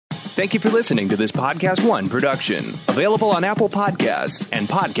Thank you for listening to this Podcast One production. Available on Apple Podcasts and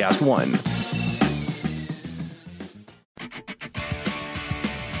Podcast One.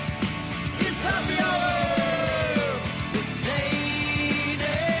 It's happy hour with Zane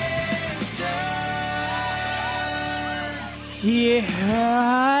and John.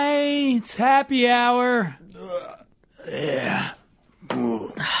 Yeah, it's happy hour. Yeah.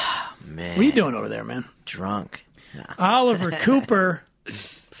 Ooh. Man. What are you doing over there, man? Drunk. Oliver Cooper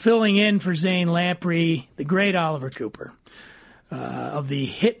filling in for Zane Lamprey, the great Oliver Cooper, of the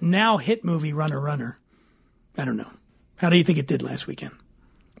hit movie Runner Runner. I don't know. How do you think it did last weekend?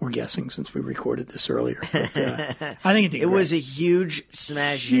 We're guessing since we recorded this earlier. But, I think it did. It great. was a huge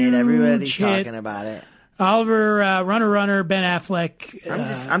smash hit. Everybody's hit. talking about it. Oliver, Runner Runner, Ben Affleck.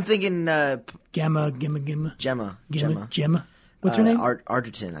 I'm thinking Gemma. Gemma. What's her name?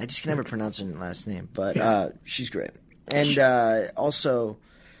 Arterton. I just can never pronounce her last name, but she's great. And also,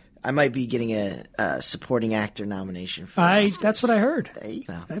 I might be getting a supporting actor nomination for Oscars. That's what I heard. There you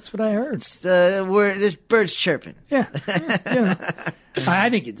go. That's what I heard. This bird's chirping. Yeah.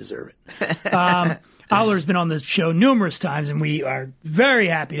 I think you deserve it. Oliver's been on the show numerous times, and we are very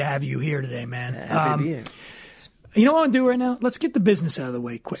happy to have you here today, man. Happy to be here. You know what I want to do right now? Let's get the business out of the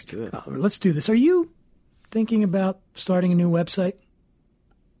way quick. Let's do it. Oliver, let's do this. Are you thinking about starting a new website?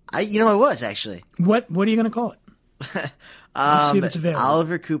 I was actually. What are you going to call it? Let's see if it's available.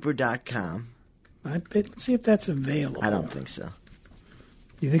 OliverCooper.com. Let's see if that's available. I don't think so.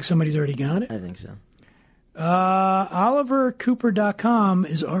 You think somebody's already got it? I think so. OliverCooper.com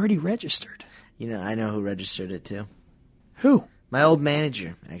is already registered. I know who registered it too. Who? My old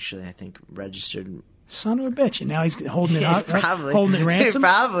manager, actually, I think registered. Son of a bitch. And now he's holding it out, Probably. holding it ransom?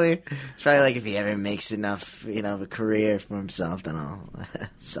 Probably. It's probably like if he ever makes enough, of a career for himself, then I'll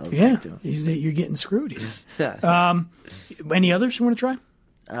sell it back to him. You're getting screwed here. Any others you want to try?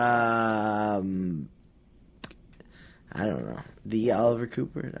 I don't know. The Oliver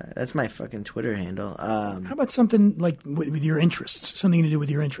Cooper. That's my fucking Twitter handle. How about something like with your interests? Something to do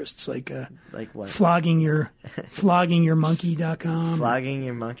with your interests, like what? floggingyourmonkey.com.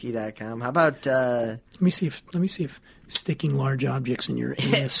 Floggingyourmonkey.com. How about? Let me see if sticking large objects in your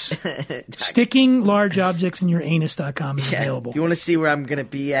anus. Sticking large objects in your anus.com is available. If you want to see where I'm going to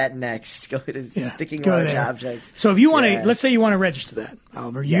be at next, go to sticking go large there. objects. So if you want to, let's say you want to register that,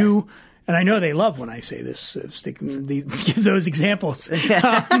 Oliver, and I know they love when I say this, give those examples.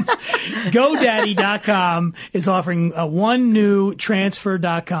 GoDaddy.com is offering one new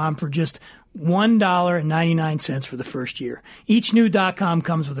transfer.com for just $1.99 for the first year. Each new .com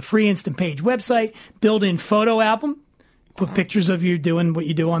comes with a free instant page website, built-in photo album, put pictures of you doing what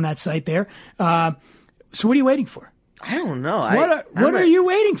you do on that site there. So what are you waiting for? I don't know. What are you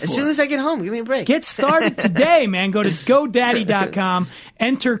waiting for? As soon as I get home, give me a break. Get started today, man. Go to GoDaddy.com,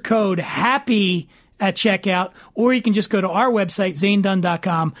 enter code HAPPY at checkout, or you can just go to our website,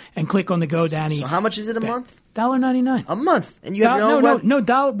 zanedunn.com, and click on the GoDaddy. So how much is it a month? $1.99. A month? And you have your own web? No,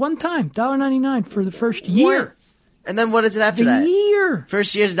 one time. $1.99 for the first year. What? And then what is it after that? The year.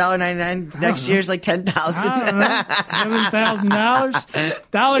 First year's $1.99. Next year's like $10,000. I don't know. $7,000.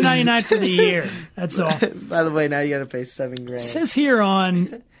 $1.99 for the year. That's all. By the way, now you got to pay $7,000. It says here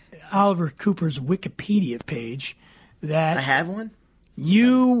on Oliver Cooper's Wikipedia page that I have one.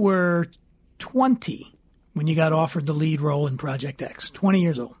 You were 20 when you got offered the lead role in Project X. 20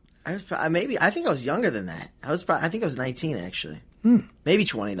 years old. I think I was younger than that. I think I was 19 actually. Maybe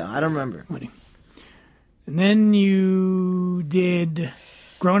 20 though. I don't remember. 20. And then you did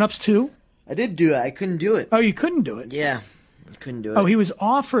Grown Ups 2. I did do it. I couldn't do it. Oh, you couldn't do it? Yeah. I couldn't do it. Oh, he was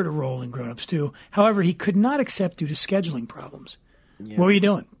offered a role in Grown Ups 2. However, he could not accept due to scheduling problems. Yeah. What were you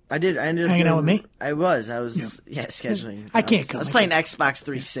doing? I ended up hanging out with me? I was scheduling. I can't come. I was playing Xbox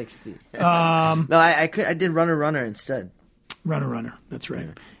 360. No, I did Runner instead. Runner. That's right.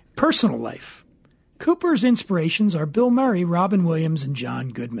 Yeah. Personal life. Cooper's inspirations are Bill Murray, Robin Williams, and John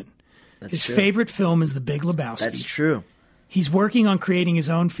Goodman. His favorite film is The Big Lebowski. That's true. He's working on creating his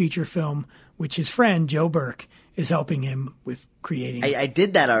own feature film, which his friend, Joe Burke, is helping him with creating. I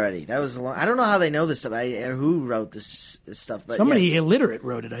did that already. That was I don't know how they know this stuff. Who wrote this stuff? But somebody illiterate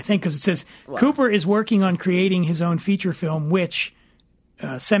wrote it, I think, because it says Cooper is working on creating his own feature film, which,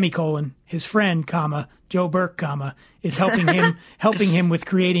 his friend, Joe Burke, is helping him with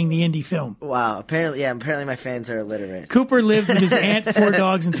creating the indie film. Wow. Apparently my fans are illiterate. Cooper lived with his aunt, 4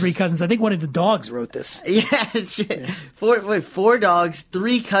 dogs, and 3 cousins. I think one of the dogs wrote this. Yeah. 4 dogs,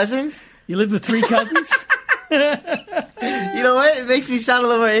 3 cousins? You lived with 3 cousins? You know what? It makes me sound a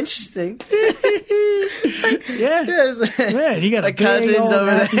little more interesting. Yeah. You got a cousins big old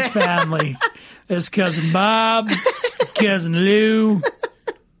over happy there. family. There's cousin Bob, cousin Lou,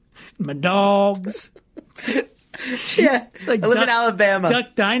 my dogs. Yeah, Like I live in Alabama.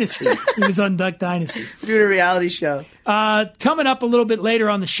 Duck Dynasty. He was on Duck Dynasty. Doing a reality show. Coming up a little bit later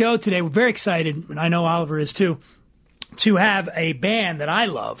on the show today, we're very excited, and I know Oliver is too, to have a band that I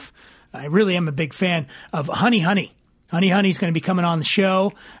love. I really am a big fan of Honey Honey. Honey Honey's going to be coming on the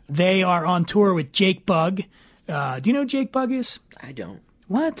show. They are on tour with Jake Bugg. Do you know who Jake Bugg is? I don't.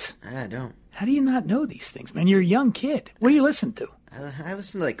 What? I don't. How do you not know these things, man? You're a young kid. What do you listen to? I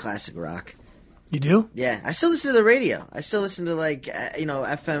listen to like classic rock. You do? Yeah, I still listen to the radio. I still listen to like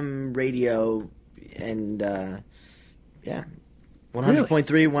FM radio and 100.3,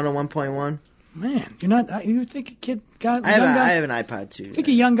 101.1. Man, you're not. You think a kid guy? I have an iPod too. I think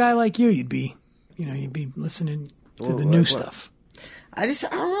a young guy like you'd be listening to the new stuff. I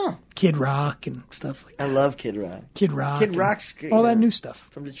don't know. Kid Rock and stuff like that. I love Kid Rock. Kid Rock. Kid Rock's great. All that new stuff.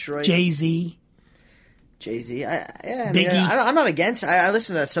 From Detroit. Jay-Z. Biggie. I'm not against. I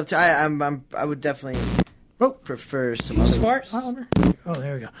listen to that stuff too. I would definitely prefer some other. Fart, Oliver? Oh,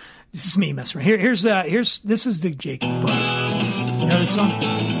 there we go. This is me messing around. This is the Jake Bugg. You know this song?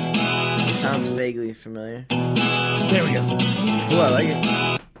 Sounds vaguely familiar. There we go. It's cool. I like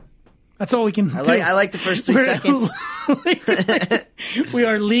it. That's all we can do. I like the first 3 seconds. We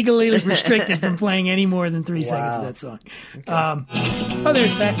are legally restricted from playing any more than 3 seconds of that song. Okay.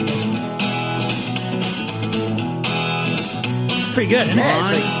 There's back again. It's pretty good, isn't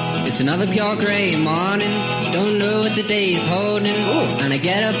it? It's another pure gray morning. Don't know what the day's holding. And I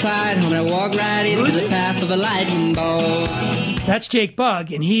get up right home and I walk right into the path of a lightning bolt. That's Jake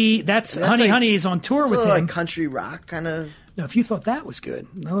Bugg, and that's Honey Honey is on tour with him. Like country rock kind of. Now, if you thought that was good,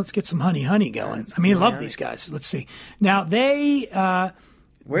 now let's get some Honey Honey going. I mean, I love these guys. Let's see. Now they. Where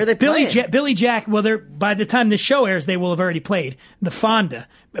are they playing? Billy Jack. Well, by the time this show airs, they will have already played the Fonda.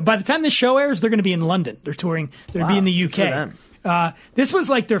 By the time this show airs, they're going to be in London. They're touring. They're going to be in the UK. This was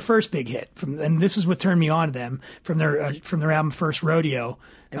like their first big hit, and this is what turned me on to them from their album First Rodeo.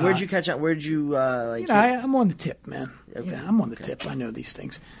 And where'd you catch on? Where'd you I'm on the tip, man. Okay. Yeah, I'm on the tip. I know these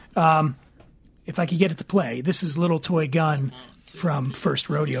things. If I could get it to play, this is Little Toy Gun from First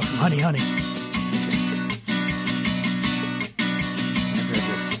Rodeo from Honey Honey.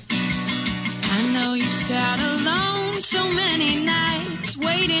 I know you sat alone so many nights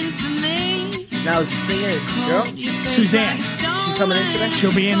waiting for me. Now is the singer, it's the girl? Suzanne. She's coming in today?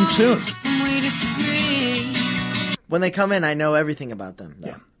 She'll be in soon. When they come in, I know everything about them. Though.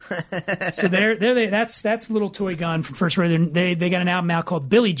 Yeah. So that's Little Toy Gun from First Rodeo. They got an album out called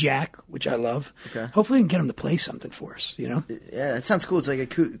Billy Jack, which I love. Okay. Hopefully we can get them to play something for us, you know? Yeah, that sounds cool. It's like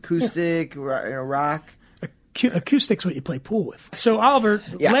acoustic, rock. Acoustic's what you play pool with. So, Oliver,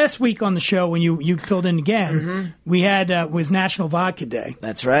 last week on the show when you filled in again, we had was National Vodka Day.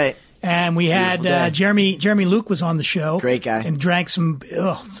 That's right. And we had Jeremy Luke was on the show. Great guy. And drank some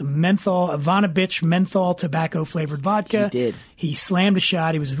menthol, Ivanovich menthol tobacco flavored vodka. He did. He slammed a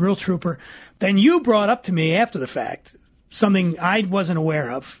shot. He was a real trooper. Then you brought up to me after the fact something I wasn't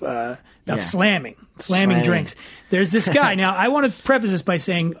aware of about slamming drinks. There's this guy. Now, I want to preface this by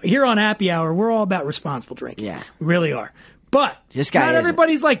saying here on Happy Hour, we're all about responsible drinking. Yeah. We really are. But this guy not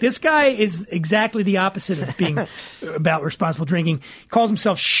everybody's like this guy is exactly the opposite of being about responsible drinking. He calls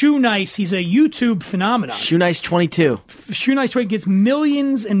himself Shoe Nice. He's a YouTube phenomenon. Shoe Nice 22. Shoe Nice 22 gets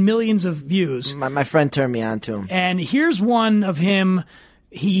millions and millions of views. My friend turned me on to him. And here's one of him.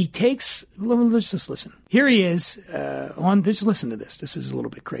 He takes. Let's just listen. Here he is. Just listen to this. This is a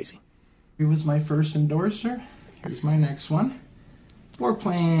little bit crazy. Here was my first endorser. Here's my next one.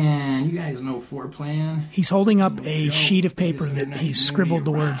 Foreplan. You guys know Foreplan. He's holding up a sheet of paper that he's scribbled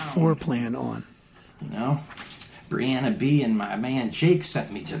the word Foreplan on. You know, Brianna B. and my man Jake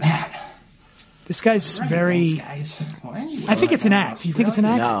sent me to that. This guy's very. Well, anyway, I think it's an act. You think it's an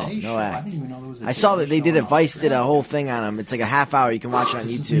act? No act. I saw that they did a Vice did a whole thing on him. It's like a half hour. You can watch it on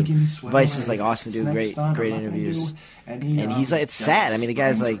YouTube. Vice is like awesome, do great interviews. And he's like, it's sad. I mean, the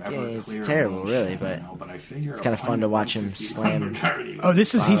guy's like, it's terrible, really, but it's kind of fun to watch him slam. Oh,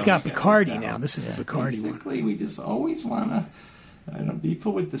 he's got Bacardi now. This is the Bacardi one. We just always want to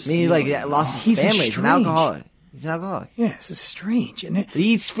people with the. I mean, he like lost his family. He's an alcoholic. He's an alcoholic. Yeah, this is strange, isn't it? But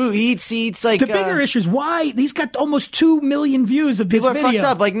he eats food. He eats like... The bigger issue is why he's got almost 2 million views of this video. People are fucked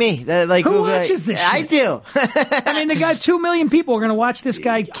up like me. Who watches this shit? I do. I mean, the guy, 2 million people are going to watch this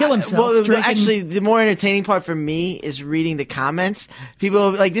guy kill himself. Well, actually, the more entertaining part for me is reading the comments.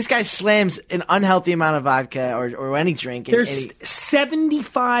 People like, this guy slams an unhealthy amount of vodka or any drink. There's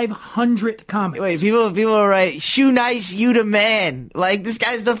 7,500 comments. Wait, people are right. Shoe Nice, you the man. Like, this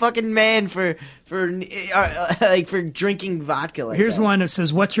guy's the fucking man for drinking vodka like Here's that. one that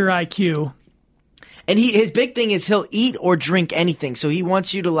says, "What's your IQ?" And his big thing is he'll eat or drink anything. So he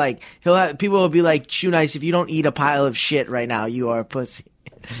wants you to like, people will be like, Shoe Nice, if you don't eat a pile of shit right now, you are a pussy.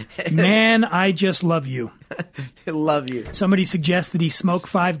 Man, I just love you. I love you. Somebody suggests that he smoke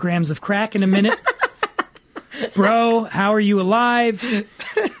 5 grams of crack in a minute. Bro, how are you alive?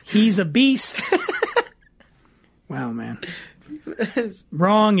 He's a beast. Wow, man.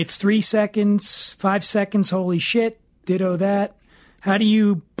 Wrong. It's 3 seconds, 5 seconds. Holy shit. Ditto that. How do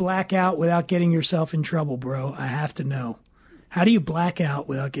you black out without getting yourself in trouble, bro? I have to know. How do you black out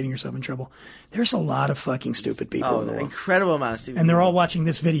without getting yourself in trouble? There's a lot of fucking stupid people in the world. Incredible amount of stupid people. And they're all watching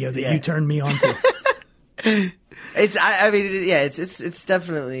this video that you turned me on to. It's definitely it's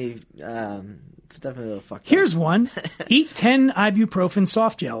definitely a little fucked up. Here's one. Eat 10 ibuprofen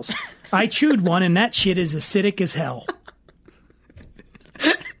soft gels. I chewed one and that shit is acidic as hell.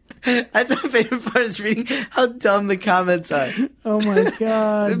 That's my favorite part, is reading how dumb the comments are. Oh my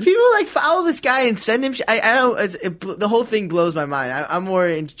god! People like follow this guy and send him. I don't. The whole thing blows my mind. I'm more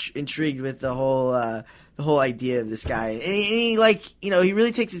intrigued with the whole idea of this guy, and he like, he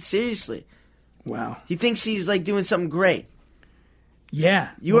really takes it seriously. Wow. He thinks he's like doing something great.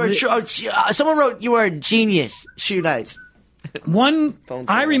 Yeah. Someone wrote, "You are a genius, Shoe Nice."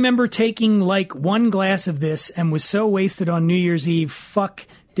 I remember taking like 1 glass of this and was so wasted on New Year's Eve. Fuck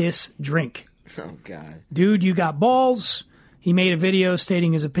this drink. Oh God, dude, you got balls. He made a video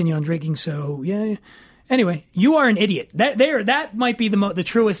stating his opinion on drinking. So yeah. Anyway, you are an idiot. That might be the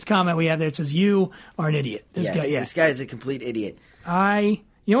truest comment we have there. It says you are an idiot. This guy is a complete idiot. You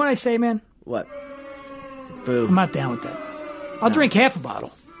know what I say, man? What? Boo. I'm not down with that. I'll drink half a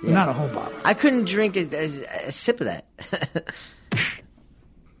bottle, but not a whole bottle. I couldn't drink a sip of that.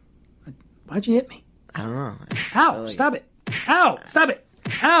 Why'd you hit me? I don't know. Ow! Stop it! Ow! Stop it!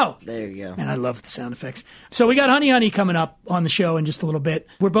 Ow! There you go. And I love the sound effects. So we got Honey coming up on the show in just a little bit.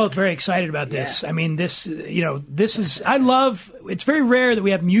 We're both very excited about this. Yeah. I mean, this is, it's very rare that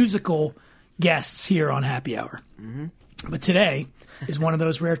we have musical guests here on Happy Hour. Mm-hmm. But today is one of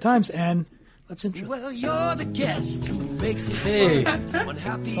those rare times, and let's intro. Well, you're the guest who makes it fun on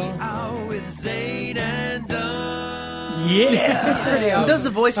Happy Hour with Zane and Dunn. Yeah. Who does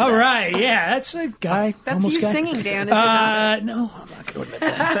the voice? All right. Yeah, that's a guy. That's you guy. singing, Dan. Is it not? No, I'm not going to admit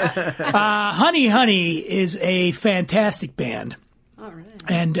that. Honey is a fantastic band. All right.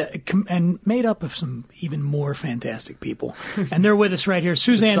 And made up of some even more fantastic people. And they're with us right here.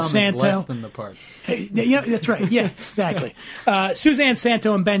 Suzanne Santo. Less than the parts. That's right. Yeah, exactly. Suzanne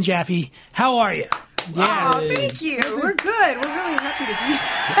Santo and Ben Jaffe. How are you? Yeah. Oh, thank you. We're good. We're really happy to be here.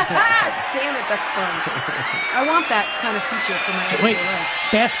 Damn it, that's fun. I want that kind of feature for my everyday life.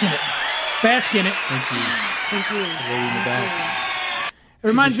 Bask in it. Bask in it. Thank you. Thank you. Thank you. It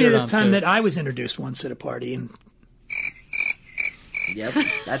reminds me of the time that I was introduced once at a party. And yep,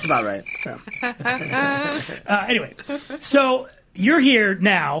 that's about right. Anyway, so you're here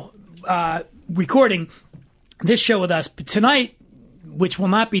now recording this show with us. But tonight, which will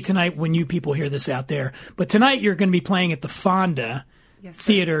not be tonight when you people hear this out there, but tonight you're going to be playing at the Fonda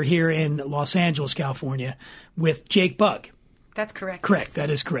Theater here in Los Angeles, California, with Jake Bugg. That's correct. Correct. Yes. That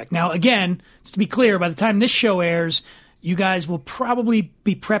is correct. Now, again, just to be clear, by the time this show airs, you guys will probably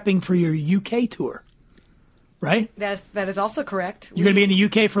be prepping for your UK tour, right? That is also correct. You're going to be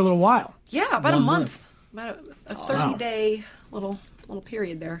in the UK for a little while. Yeah, about a month. About a 30-day little little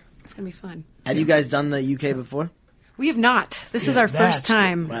period there. It's going to be fun. Have you guys done the UK before? We have not. This is our first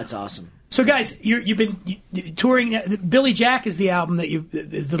time. Well, that's awesome. So, guys, you've been touring. Billy Jack is the album that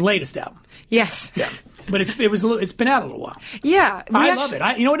is the latest album. Yes. Yeah, but it's been out a little while. Yeah, I love it.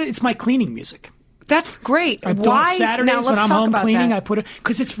 You know what? It's my cleaning music. That's great. Why? Saturdays when I'm home cleaning, that. I put it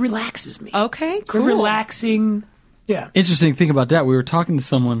because it relaxes me. Okay, cool. They're relaxing. Yeah. Interesting thing about that, we were talking to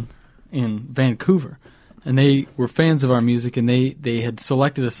someone in Vancouver, and they were fans of our music, and they had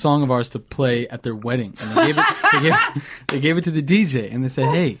selected a song of ours to play at their wedding, and they gave it to the DJ, and they said,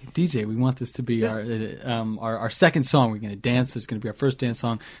 "Hey, DJ, we want this to be our second song. We're going to dance. It's going to be our first dance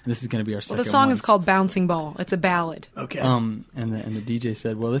song, and this is going to be our second." Well, the song is called "Bouncing Ball." It's a ballad. Okay. And the DJ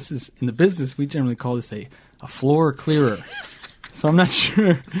said, "Well, this is in the business. We generally call this a floor clearer." So I'm not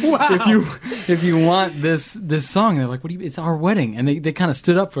sure if you want this song. They're like, "What do you? It's our wedding," and they kind of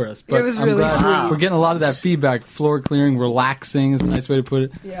stood up for us. But it was really sweet. We're getting a lot of that feedback. Floor clearing, relaxing is a nice way to put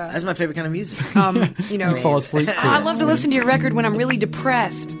it. Yeah, that's my favorite kind of music. You fall asleep. I love to listen to your record when I'm really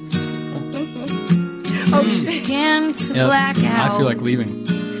depressed. Oh shit! Begin to black out. I feel like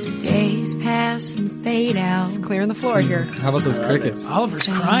leaving. Days pass and fade out. Clearing the floor here. How about those crickets? Oliver's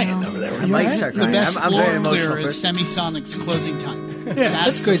crying over there. I might start crying. The best I'm very floor emotional clear is Semisonic's Closing Time. Yeah,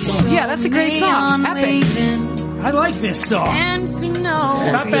 that's a great song. Yeah, that's a great song. Epic. I like this song. And for no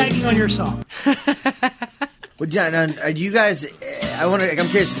Stop bagging on your song. Well, yeah, now, are you guys? I'm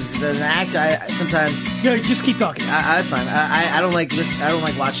curious. As an actor, I sometimes. Yeah, just keep talking. That's fine. I don't like listen. I don't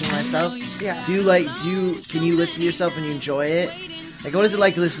like watching myself. Yeah. Can you listen to yourself and you enjoy it? Like, what is it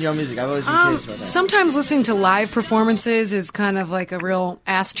like to listen to your own music? I've always been curious about that. Sometimes listening to live performances is kind of like a real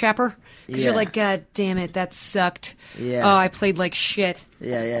ass chapper. Because you're like, God damn it, that sucked. Yeah. Oh, I played like shit.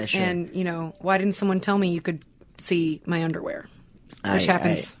 Yeah, sure. And, why didn't someone tell me you could see my underwear? Which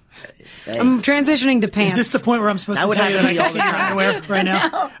happens. I'm transitioning to pants. Is this the point where I'm supposed to tell you that I can see your underwear right now?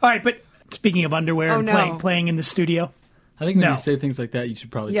 All right, but speaking of underwear and playing in the studio. I think when you say things like that, you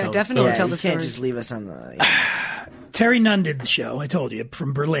should probably tell definitely the story. tell the story. You can't just leave us on the... Terry Nunn did the show, I told you,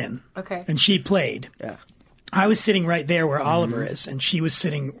 from Berlin. Okay. And she played. Yeah. I was sitting right there where Oliver is, and she was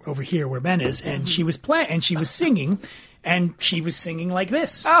sitting over here where Ben is, and she was playing, and she was singing, and she was singing like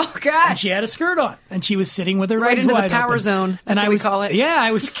this. Oh, God. And she had a skirt on, and she was sitting with her right legs into wide the power open. zone. That's and what we call it. Yeah,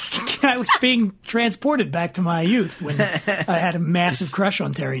 I was being transported back to my youth when I had a massive crush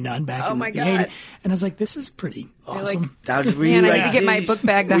on Terry Nunn back in the 80s. And I was like, this is pretty awesome. I need to get my book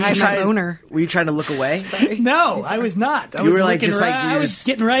bag to hide my boner. Were you trying to look away? No, I was not. I was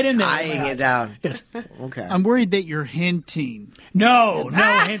getting right in there. Eyeing it down. Yes. Okay. I'm worried that you're hinting. No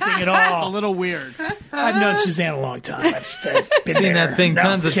hinting at all. It's a little weird. I've known Suzanne a long time. I've been Seen there. that thing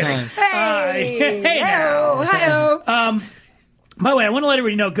tons of kidding. times. Hey now. Hi-oh. By the way, I want to let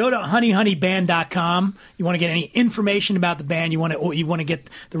everybody know, go to honeyhoneyband.com. You want to get any information about the band, you want to get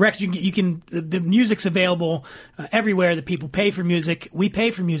the records, the music's available everywhere that people pay for music. We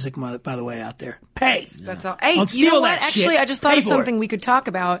pay for music, by the way, out there. Pay. That's all. Hey, Don't you know steal what? that Actually, shit. I just thought Pay of for something it. we could talk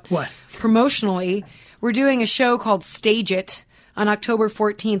about. What? Promotionally, we're doing a show called Stage It on October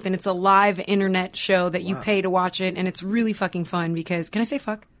 14th, and it's a live internet show that you pay to watch it, and it's really fucking fun because, can I say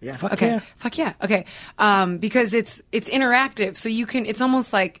fuck? Yeah. Fuck okay. yeah. Fuck yeah. Okay. Because it's interactive, so you can, it's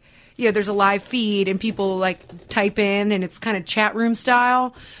almost like, there's a live feed and people like type in and it's kind of chat room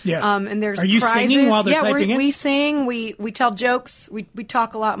style. Yeah. And there's Are you prizes. singing while they're typing in? We sing, we tell jokes, we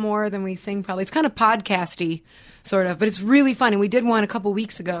talk a lot more than we sing probably. It's kind of podcasty sort of, but it's really fun. And we did one a couple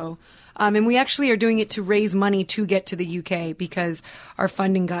weeks ago. And we actually are doing it to raise money to get to the UK because our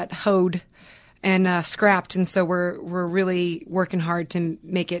funding got hoed and scrapped, and so we're really working hard to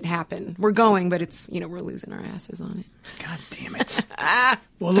make it happen. We're going, but it's we're losing our asses on it. God damn it!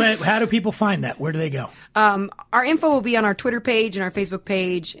 Well, how do people find that? Where do they go? Our info will be on our Twitter page and our Facebook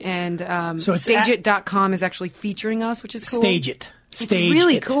page, and so StageIt.com is actually featuring us, which is cool. Stage It. It's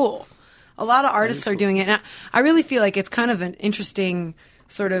really cool. A lot of artists are doing it, and I really feel like it's kind of an interesting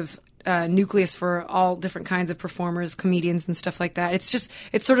sort of nucleus for all different kinds of performers, comedians, and stuff like that. It's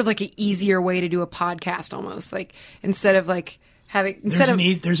sort of like an easier way to do a podcast, almost like instead of like having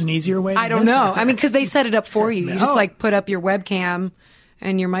there's an easier way. I don't know. I mean, because they set it up for you. You just like put up your webcam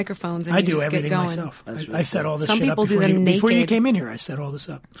and your microphones, and I you do just everything get going. myself. I set all this Some shit people up do them naked. before you came in here. I set all this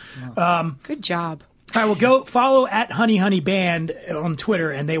up. Good job. All right, well, go follow at Honey Honey Band on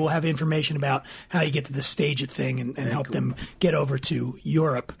Twitter, and they will have information about how you get to the Stage It thing and help them get over to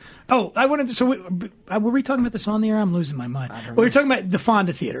Europe. Oh, I wanted to. So, were we talking about this on the air? I'm losing my mind. We were talking about the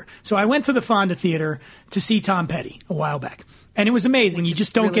Fonda Theater. So, I went to the Fonda Theater to see Tom Petty a while back, and it was amazing. You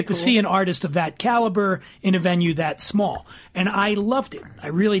just don't really get to see an artist of that caliber in a venue that small, and I loved it. I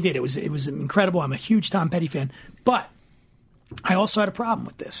really did. It was incredible. I'm a huge Tom Petty fan, but I also had a problem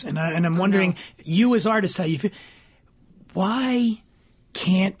with this, and I'm wondering, you as artists, how you feel. Why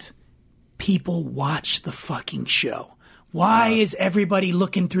can't people watch the fucking show? Why is everybody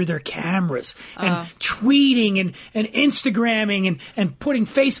looking through their cameras and tweeting and Instagramming and putting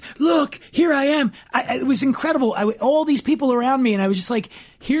look, here I am. It was incredible. All these people around me, and I was just like,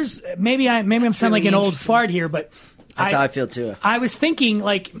 maybe I'm sounding like an old fart here, but that's how I feel too. I was thinking,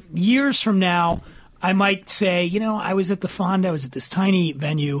 like, years from now, I might say, I was at the Fonda, I was at this tiny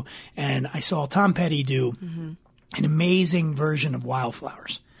venue, and I saw Tom Petty do an amazing version of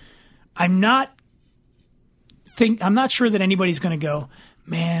Wildflowers. I'm not sure that anybody's going to go,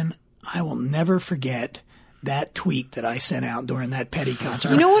 man, I will never forget that tweet that I sent out during that Petty concert.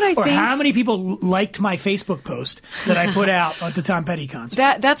 You know what I or think? How many people liked my Facebook post that I put out at the Tom Petty concert?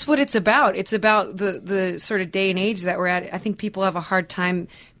 That's what it's about. It's about the sort of day and age that we're at. I think people have a hard time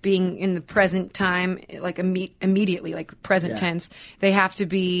being in the present time, like immediately, like present tense. They have to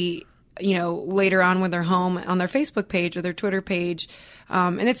be, later on when they're home on their Facebook page or their Twitter page.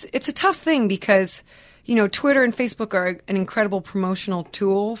 And it's a tough thing because, Twitter and Facebook are an incredible promotional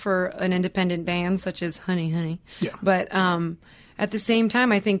tool for an independent band such as Honey Honey. Yeah. But at the same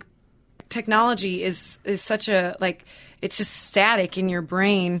time, I think technology is such a, like, it's just static in your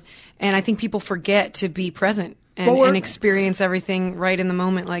brain. And I think people forget to be present and experience everything right in the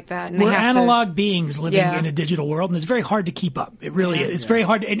moment like that. And we're they have analog beings living Yeah. in a digital world, and it's very hard to keep up. It really is. It's very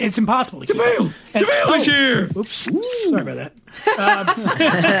hard. And it's impossible to keep up. Javale is here! Oops. Sorry about that.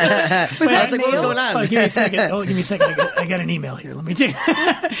 Was I was like, what was going on? Oh, give me a second. I got an email here. Let me check.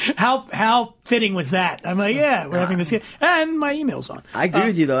 How fitting was that? I'm like, yeah, we're having this, and my email's on. I agree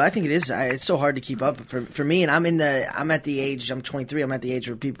with you though. I think it is. It's so hard to keep up for me, and I'm at the age. I'm 23. I'm at the age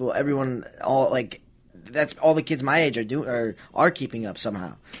where everyone, that's all the kids my age are keeping up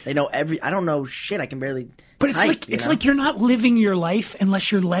somehow. They know I don't know shit. I can barely. But it's like you're not living your life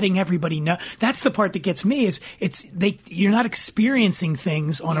unless you're letting everybody know. That's the part that gets me is you're not experiencing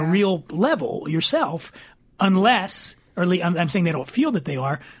things on a real level yourself unless, or at least I'm saying they don't feel that they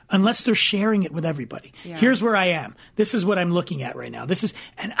are, unless they're sharing it with everybody. Yeah. Here's where I am. This is what I'm looking at right now.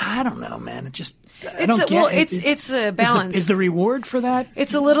 And I don't know, man. I don't get it. It's a balance. Is the reward for that?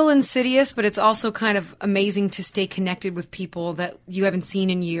 It's a little insidious, but it's also kind of amazing to stay connected with people that you haven't seen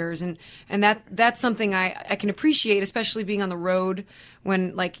in years, and that's something I can appreciate, especially being on the road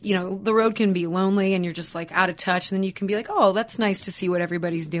when the road can be lonely and you're just like out of touch, and then you can be like, oh, that's nice to see what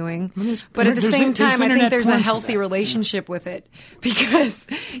everybody's doing. But at the same time, I think there's a healthy relationship with it because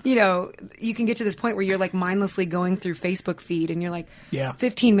you can get to this point where you're like mindlessly going through Facebook feed and you're like,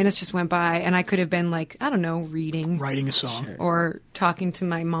 15 minutes just went by and I could have been like, I don't know, writing a song, or talking to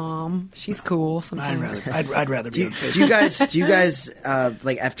my mom. She's cool sometimes. I'd rather be on Facebook. Do you guys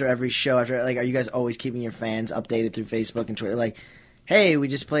like after every show, are you guys always keeping your fans updated through Facebook and Twitter? Like, hey, we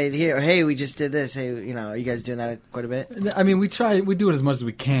just played here, or hey, we just did this. Hey, are you guys doing that quite a bit? I mean, we do it as much as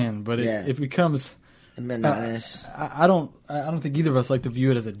we can, but it becomes monotonous. I don't think either of us like to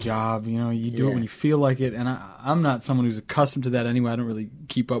view it as a job. You do it when you feel like it, and I'm not someone who's accustomed to that anyway. I don't really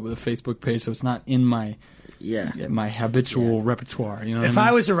keep up with a Facebook page, so it's not in my habitual repertoire. If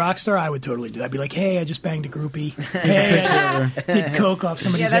I was a rock star, I would totally do that. I'd be like, hey, I just banged a groupie. Hey, I just did coke off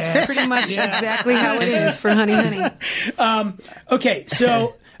somebody's ass. That's pretty much exactly how it is for Honey Honey. Okay,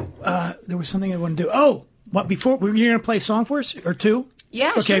 so there was something I wanted to do. Oh, before you're going to play a song for us or two?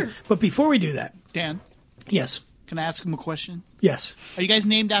 Yeah, okay, sure. But before we do that, Dan, yes, can I ask him a question? Yes. Are you guys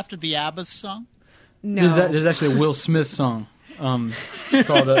named after the ABBA song? No. There's actually a Will Smith song called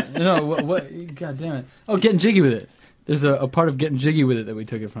what? God damn it! Oh, Getting Jiggy with It. There's a part of Getting Jiggy with It that we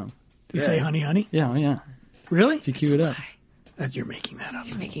took it from. You say Honey Honey? Yeah, yeah. Really? Did you cue it up? You're making that up.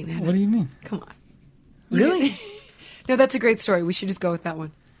 He's making that up. What do you mean? Come on. Really? No, that's a great story. We should just go with that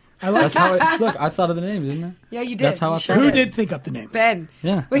one. That's how I thought of the name, didn't I? Yeah, you did. That's how I thought. Who did think up the name? Ben.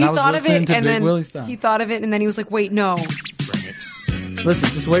 Yeah. But he thought of it, and then he thought of it, and then he was like, "Wait, no." Listen,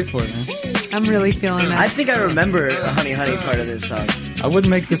 just wait for it, man. I'm really feeling that. I think I remember the Honey Honey part of this song. I wouldn't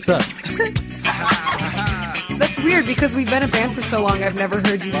make this up. That's weird because we've been a band for so long. I've never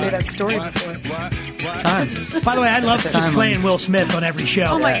heard you say that story before. It's time. By the way, I love just playing Will Smith on every show.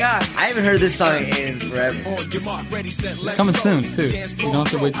 Oh my god! I haven't heard this song in forever. It's coming soon too. You don't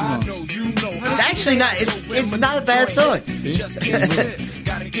have to wait too long. It's actually not. It's not a bad song.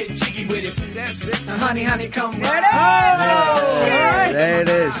 Honey, honey, come There it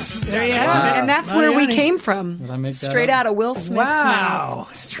is. There you have it. And that's where we came from. Did I make that Straight up? out of Will Smith's Wow.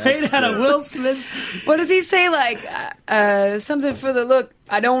 mouth. Straight out of Will Smith. What does he say? Like, something for the look.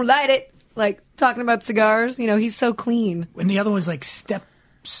 I don't light it. Like, talking about cigars. He's so clean. And the other one's like, step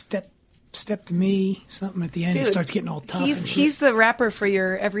to me, something at the end. Dude, he starts getting all tough. and shit. He's the rapper for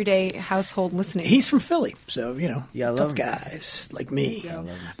your everyday household listening. He's from Philly, so Yeah, I love tough him. guys like me.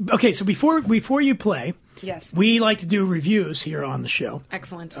 Okay, so before you play, yes, we like to do reviews here on the show.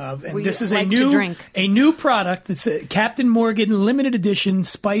 Excellent. And We this is like a to drink. new product that's a Captain Morgan limited edition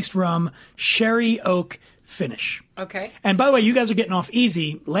spiced rum sherry oak finish. Okay. And by the way, you guys are getting off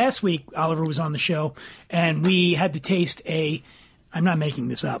easy. Last week, Oliver was on the show, and we had to taste I'm not making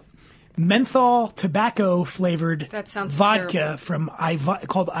this up, menthol tobacco flavored That sounds vodka terrible. from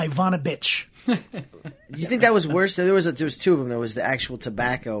called Ivana Bitch. Do you think that was worse? There was two of them. There was the actual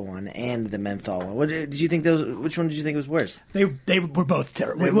tobacco one and the menthol one. What did you think which one did you think was worse? They were both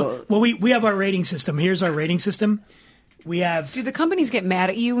terrible. They Well, we have our rating system. Here's our rating system. We have. Do the companies get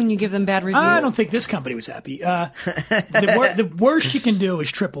mad at you when you give them bad reviews? I don't think this company was happy. The worst you can do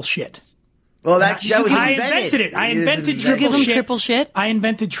is triple shit. Well, that was I invented it. I invented Did you give triple them shit. triple shit? I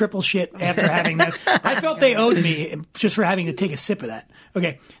invented triple shit after having that. I felt they owed me just for having to take a sip of that.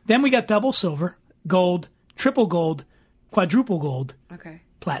 Okay. Then we got double silver, gold, triple gold, quadruple gold, Okay.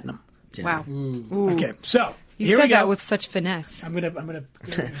 platinum. Wow. Okay. So You here we said go. that with such finesse. I'm gonna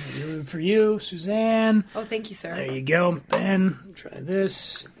for you, Suzanne. Oh, thank you, sir. There you go, Ben. Try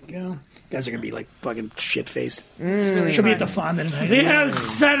this. There you go. You guys are gonna be like fucking shit faced. It's really She'll be at fun. the fondant tonight. You know,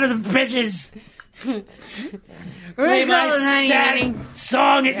 son of the bitches. Play my sad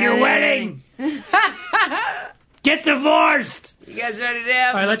song at your wedding. Get divorced. You guys ready to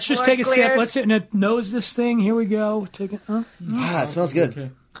have? All right, let's just take a sip. Let's nose this thing. Here we go. Take it. It smells good.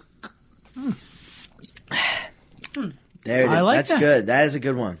 Okay. There it is. I like That's that. good. That is a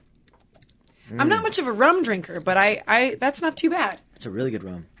good one. I'm not much of a rum drinker, but I that's not too bad. It's a really good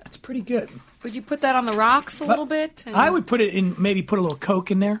rum. That's pretty good. Would you put that on the rocks a little bit? And I would put it in. Maybe put a little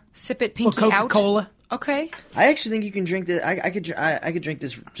Coke in there. sip it A little pinky out. Coca-Cola. Okay. I actually think you can drink this. I could drink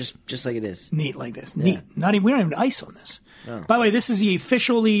this just like it is. Neat like this. Neat. Not even. We don't have ice on this. No. By the way, this is the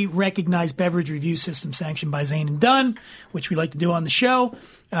officially recognized beverage review system sanctioned by Zane and Dunn, which we like to do on the show.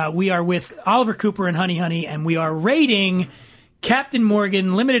 We are with Oliver Cooper and Honey Honey, and we are rating Captain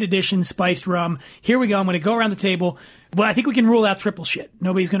Morgan limited edition spiced rum. Here we go. I'm going to go around the table. Well, I think we can rule out triple shit.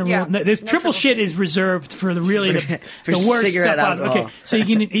 Nobody's going to Yeah, rule. No, there's no triple triple shit shit. is reserved for the really the For worst cigarette stuff. alcohol. Okay, so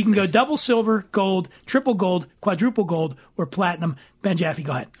you can go double silver, gold, triple gold, quadruple gold, or platinum. Ben Jaffe,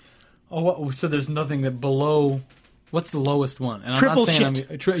 go ahead. Oh, so there's nothing that below. What's the lowest one? And Triple I'm not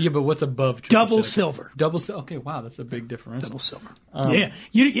saying yeah, but what's above triple Double shit? silver. Double silver. Okay, wow, that's a big difference. Double silver. Yeah,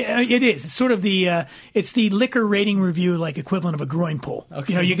 it is. It's sort of the it's the liquor rating review like equivalent of a groin pull.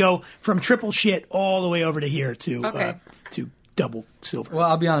 Okay. You know, you go from triple shit all the way over to here to Okay. to double silver. Well,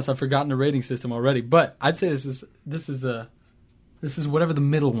 I'll be honest. I've forgotten the rating system already, but I'd say this is whatever the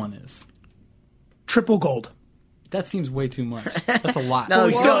middle one is. Triple gold. That seems way too much. That's a lot. No,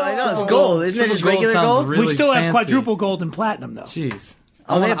 I know it's gold. Isn't it Triple just regular sounds gold? really we still have fancy. quadruple gold and platinum though. Jeez.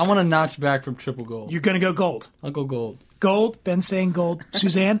 Oh, I they want to notch back from triple gold. You're going to go gold. I'll go gold. Gold. Ben saying gold.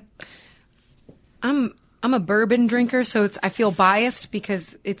 Suzanne. I'm a bourbon drinker, so I feel biased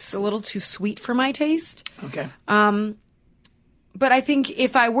because it's a little too sweet for my taste. Okay. But I think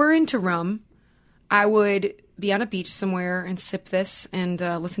if I were into rum, I would be on a beach somewhere and sip this and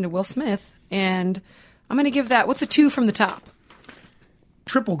listen to Will Smith. And I'm going to give that, what's a 2 from the top?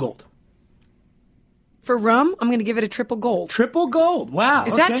 Triple gold. For rum, I'm going to give it a triple gold. Triple gold. Wow.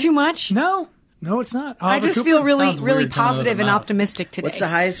 Is okay. that too much? No, it's not. I Oliver just Cooper? feel really, sounds really weird coming out of positive the and mouth. optimistic today. What's the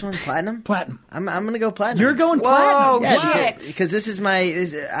highest one? Platinum. Platinum. I'm gonna go platinum. You're going Whoa, platinum. Yeah, shit. because this is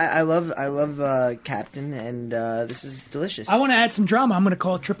I love Captain, and this is delicious. I want to add some drama. I'm going to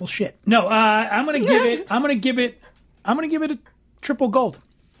call it triple shit. No, I'm going to give it a triple gold.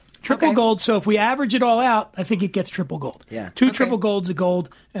 Triple Okay. gold. So if we average it all out, I think it gets triple gold. Yeah. Two triple golds, a gold,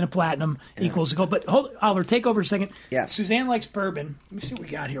 and a platinum equals a gold. But hold, Oliver, take over a second. Yeah. Suzanne likes bourbon. Let me see what we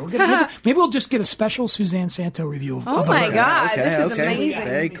got here. We're gonna maybe we'll just get a special Suzanne Santo review of Oh of my bourbon. God, Okay, this is okay. amazing.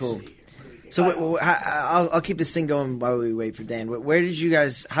 Very cool. So I'll keep this thing going while we wait for Dan.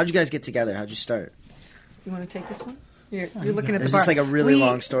 How'd you guys get together? How'd you start? You want to take this one? You're looking at the This bar. is like a really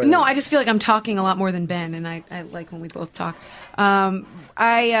long story. No, I just feel like I'm talking a lot more than Ben, and I like when we both talk.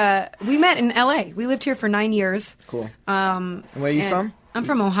 We met in L.A. We lived here for 9 years. Cool. And where are you from? I'm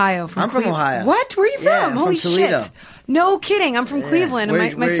from Ohio. I'm from Ohio. What? Where are you from? Yeah, I'm Holy from Toledo. shit! No kidding. I'm from Cleveland, Where-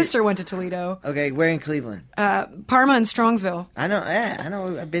 and my where- sister went to Toledo. Okay, where in Cleveland? Parma and Strongsville. I know. Yeah, I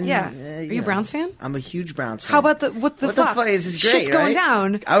know. I've been. Yeah. Are you a know. Browns fan? I'm a huge Browns fan. How about what the fuck? This is great. Shit's going right?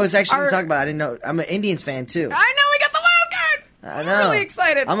 down. I was actually Our- talking about. I didn't know. I'm an Indians fan too. I know we got the wild card. I know. I'm really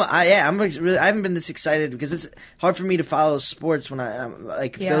excited. I haven't been this excited because it's hard for me to follow sports when I'm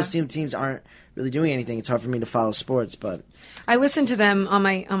like if Yeah. those teams aren't really doing anything. It's hard for me to follow sports, but I listen to them on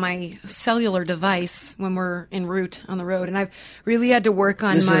my cellular device when we're en route on the road, and I've really had to work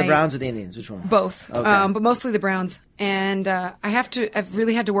on listen my to the Browns or the Indians. Which one? both, Okay. but mostly the Browns. And I've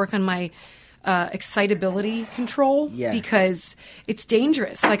really had to work on my excitability control because it's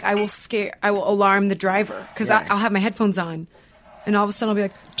dangerous. Like I will alarm the driver because I'll have my headphones on, and all of a sudden I'll be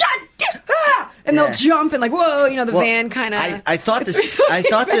like, God, ah! And they'll jump and like, whoa, the van kind of. I thought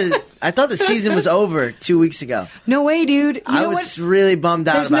the season was over 2 weeks ago. No way, dude. You I know was what? really bummed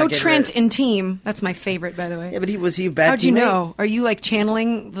out. There's about no getting Trent rid- in team. That's my favorite, by the way. Yeah, but was he a bad How'd you teammate? know? Are you like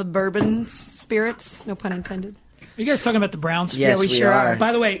channeling the bourbon spirits? No pun intended. Are you guys talking about the Browns? Yes, we sure are.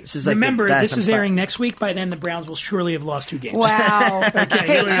 By the way, This is like remember, the best. this is I'm airing next week. By then, the Browns will surely have lost 2 games. Wow. here we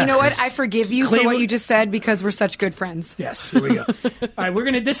Hey, are. you know what? I forgive you for what Cleveland- you just said because we're such good friends. Yes, here we go. All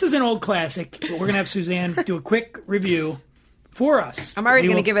right, this is an old classic, but we're gonna have Suzanne do a quick review for us. I'm already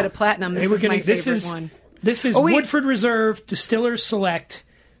We going to will- give it a platinum. This Hey, we're is my gonna- this favorite is- one. This is Oh, wait. Woodford Reserve Distillers Select.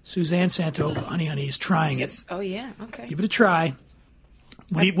 Suzanne Santo, Honey is trying it. Oh, yeah. Okay. Give it a try.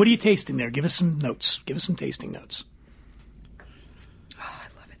 What are you tasting there? Give us some notes. Give us some tasting notes. Oh, I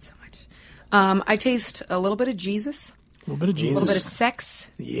love it so much. I taste a little bit of Jesus, A little bit of a Jesus. little bit of sex.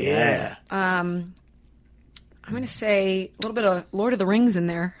 Yeah. I'm I'm going to say a little bit of Lord of the Rings in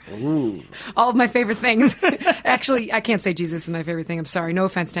there. Ooh. All of my favorite things. Actually, I can't say Jesus is my favorite thing. I'm sorry. No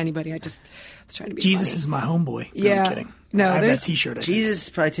offense to anybody. I was trying to be Jesus funny. is my homeboy. No, Yeah. I'm kidding. No, I have there's- that T-shirt. I think. Jesus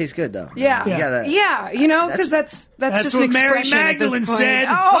probably tastes good though. Yeah. You gotta- Yeah, you know, because that's just what an Mary expression at this Magdalene point. said.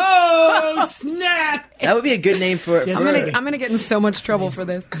 Oh, Oh, snap! That would be a good name for. Yes, for sir. I'm gonna get in so much trouble for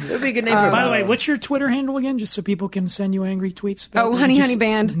this. That would be a good name for. By the way, what's your Twitter handle again, just so people can send you angry tweets? About Oh, when Honey you Honey just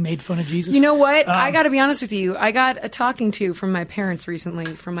Band. made fun of Jesus. You know what? I got to be honest with you. I got a talking to from my parents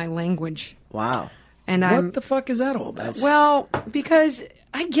recently for my language, Wow. and what the fuck is that all about? well, because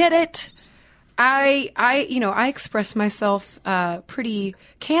I get it. I express myself pretty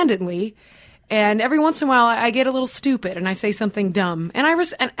candidly, and every once in a while I get a little stupid and I say something dumb, and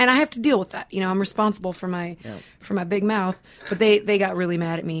I have to deal with that. You know, I'm responsible for my big mouth. But they got really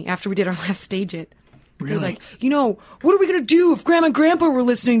mad at me after we did our last stage it. They're Really? like, what are we gonna do if Grandma and Grandpa were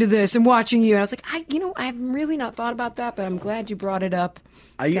listening to this and watching you? And I was like, I have really not thought about that, but I'm glad you brought it up.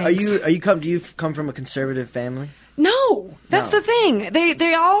 Do you come from a conservative family? No, that's the thing.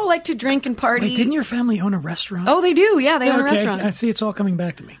 They all like to drink and party. Wait, didn't your family own a restaurant? Oh, they do. Yeah, they own a okay. restaurant. I see. It's all coming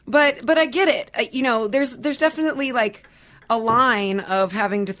back to me. But I get it. There's definitely like a line of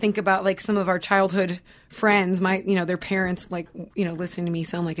having to think about like some of our childhood friends, their parents, like, listening to me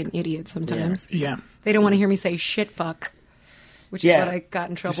sound like an idiot sometimes. Yeah. They don't want to hear me say shit fuck, which is what I got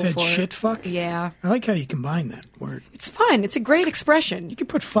in trouble You said for. shit fuck? Yeah. I like how you combine that word. It's fun. It's a great expression. You could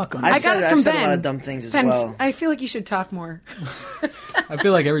put fuck on it. I got it from I've said Ben. a lot of dumb things as Ben, well. I feel like you should talk more. I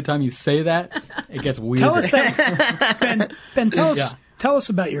feel like every time you say that, it gets weirder. Tell us that, Ben. Tell us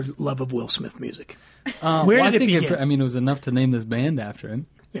about your love of Will Smith music. Where did it begin? It was enough to name this band after him.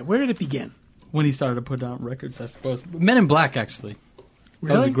 Yeah, where did it begin? When he started to put out records, I suppose. Men in Black, actually. That was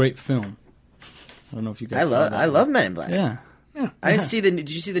Really? a great film. I don't know if you guys saw that. I love Men in Black. Yeah. I didn't see did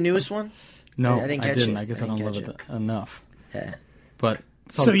you see the newest one? No, I didn't I catch didn't. it. I guess I don't love it enough. Yeah. But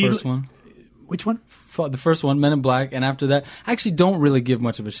saw So the first one. Which one? The first one, Men in Black, and after that, I actually don't really give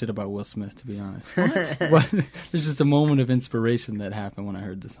much of a shit about Will Smith, to be honest. But there's just a moment of inspiration that happened when I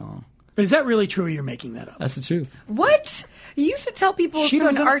heard the song. But is that really true or you're making that up? That's the truth. What? You used to tell people it's She from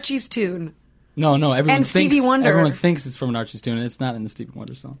an doesn't- Archie's tune. No, everyone And Stevie Wonder. Everyone thinks it's from an Archie's tune, and it's not in the Stevie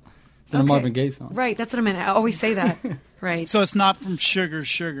Wonder song. It's in a Okay. Marvin Gaye song. Right, that's what I meant. I always say that. Right. So it's not from Sugar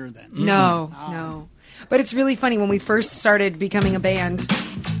then. No. But it's really funny. When we first started becoming a band,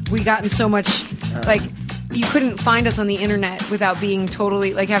 we got in so much, like, you couldn't find us on the internet without being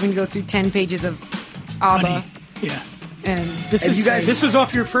totally, like, having to go through 10 pages of ABBA. Honey. Yeah. And This was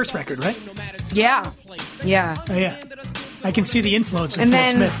off your first record, right? yeah. Oh, yeah. I can see the influence of And Will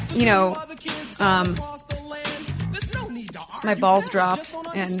then, Smith. My balls dropped,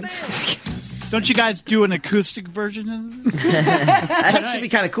 and Don't you guys do an acoustic version of this? That'd actually be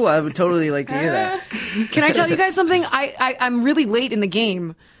kind of cool. I would totally like to hear that. can I tell you guys something? I'm really late in the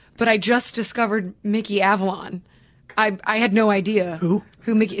game, but I just discovered Mickey Avalon. I had no idea Who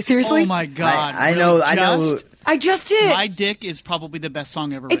Mickey. Seriously, Oh my God! I Really? know. I know. I just did. My Dick is probably the best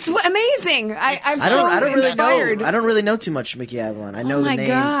song ever. It's written. amazing. I'm I don't so really inspired. know. I don't really know too much Mickey Avalon. I know Oh the my name,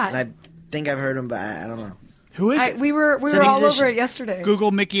 God. and I think I've heard him, but I don't know. Who is it? We were Is that a all musician? over it yesterday.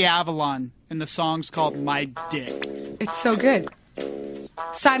 Google Mickey Avalon, and the song's called "My Dick." It's so good.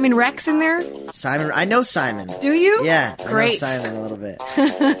 Simon Rex in there? Simon, I know Simon. Do you? Yeah, Great. I know Simon a little bit.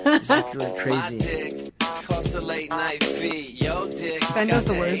 He's like really crazy. Ben knows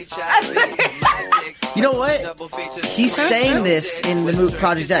the words. You know what? He sang this in the movie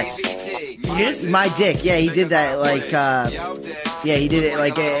Project X. Yes. My Dick. Yeah, he did that. Like, yeah, he did it.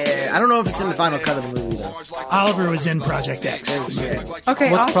 Like, I don't know if it's in the final cut of the movie though. Oliver was in Project X. Yeah.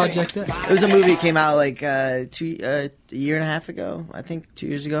 Okay, What's awesome. Project X? It was a movie that came out like a year and a half ago. I think 2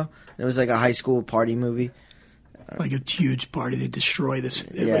 years ago. It was like a high school party movie. Like a huge party. They destroy this.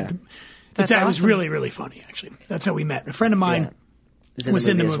 Yeah. That's It was awesome. really, really funny, actually. That's how we met. A friend of mine was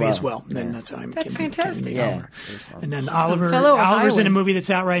in the movie as well. And then that's how I That's became fantastic. Yeah. Oliver. And then Oliver's fellow in a Ohioan. movie that's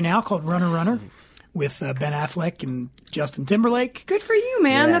out right now called Runner Runner with Ben Affleck and Justin Timberlake. Good for you,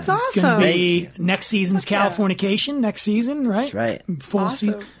 man. Yeah. That's It's going awesome. to be next season's Californication next season, right? That's right. Full Awesome.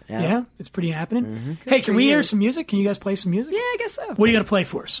 season. Yeah. Yeah, it's pretty happening. Mm-hmm. Hey, can we you. hear some music? Can you guys play some music? Yeah, I guess so. What are you going to play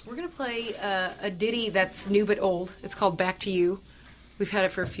for us? We're going to play a ditty that's new but old. It's called Back to You. We've had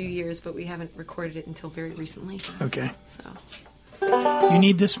it for a few years, but we haven't recorded it until very recently. Okay. So You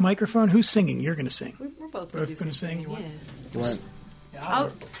need this microphone? Who's singing? You're going to sing. we're both Both gonna sing? You want- You want-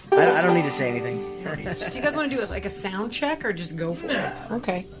 I'll, I don't need to say anything. do you guys want to do like a sound check or just go for it?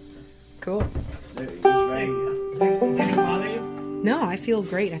 Okay. Cool. There you go. Is that going to bother you? No, I feel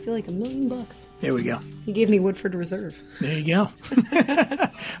great. I feel like $1 million. There we go. He gave me Woodford Reserve. There you go. All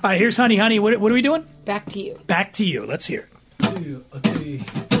right, here's Honey Honey. What are we doing? Back to you. Back to you. Let's hear it. 2, 3,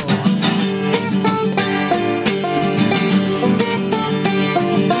 4.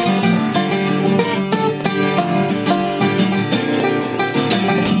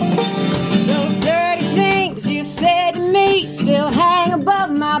 Those dirty things you said to me still hang above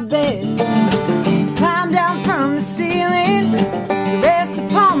my bed. Climb down from the ceiling, rest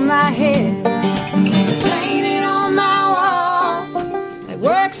upon my head. Painted on my walls, like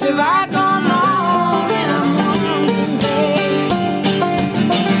works of art gone wrong, and I'm wondering, babe,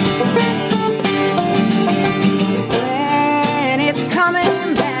 when it's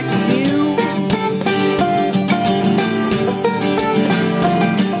coming back to you.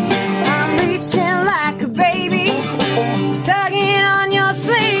 I'm reaching like a baby, tugging on your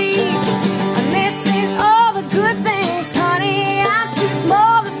sleeve. I'm missing all the good things, honey. I'm too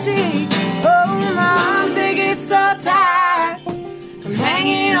small to see. Oh, my arms, they get so tired from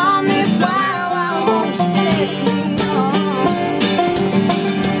hanging on this wire. Why won't you let me know?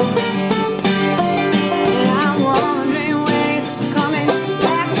 And I'm wondering when it's coming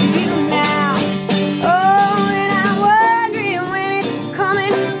back to you now. Oh, and I'm wondering when it's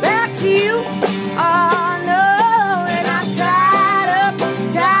coming back to you. Oh, no, and I'm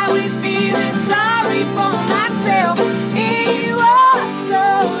tired with feeling sorry for myself. And you are so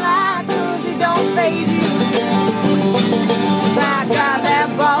light, 'cause it don't faze you. I got that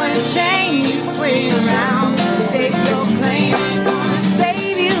ball and chain you swing around. Stake your claim, ain't gonna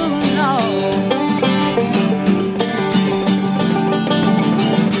save you, no.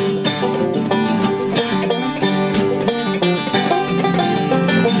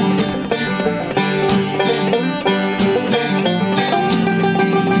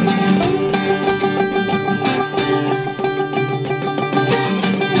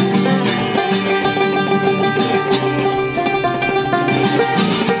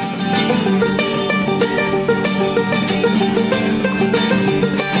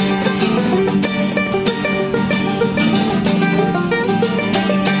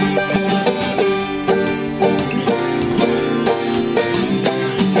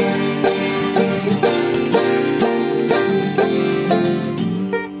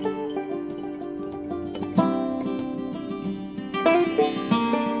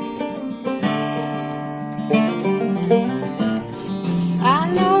 I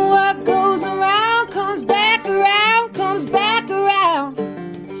know what goes around comes back around, comes back around.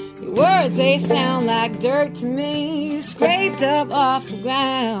 Your words, they sound like dirt to me, you scraped up off the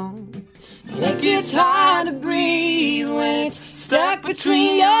ground. And it gets hard to breathe when it's stuck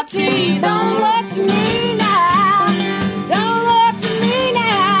between your teeth. Don't look to me now, don't look to me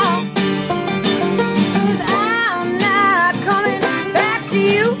now, 'cause I'm not coming back to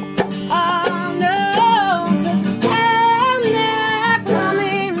you. Oh no, 'cause I'm not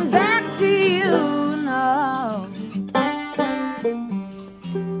coming back to you, no.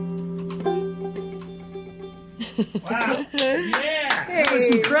 Wow. Yeah. That was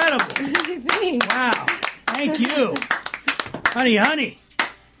incredible. Thanks. Wow. Thank you. Honey Honey.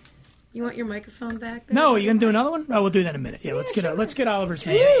 You want your microphone back? No, are you going to do another one? Oh, we'll do that in a minute. Yeah, let's get Oliver's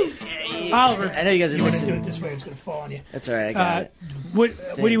hand. Oliver. I know you guys are want to missing. do it this way. It's going to fall on you. That's all right. I got it. What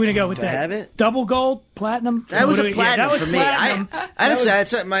are you going to go with Do I that? have it? Double gold, platinum? That was What do a we- platinum that was for me. platinum. I just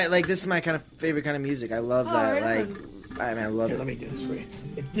that's what my this is my kind of favorite kind of music. I love that. right Like on. I mean, I love Here, it. let me do this for you.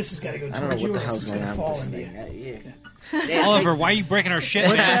 This has got to go I don't know towards you, what the or hell's it's going gonna on fall with this into you. thing. Yeah. Oliver, why are you breaking our shit,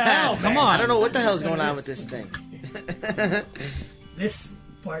 man? Come I don't know what the hell's going on with this thing. This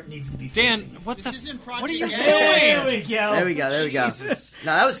part needs to be Dan, fixing. what the? What are you There doing? we go. There we go. There we go. Jesus.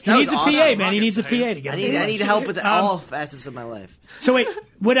 No, that was He needs a awesome. PA, man. He needs a PA to get I it. need help with all facets of my life. So wait,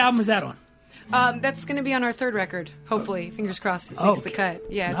 what album is that on? That's going to be on our third record. Hopefully, fingers crossed, it makes the cut.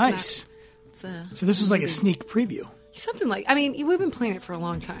 Yeah, Nice. It's not, So this was like a sneak preview. something like. I mean, we've been playing it for a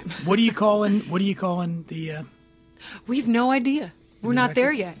long time. What are you calling the? We have no idea. We're not record?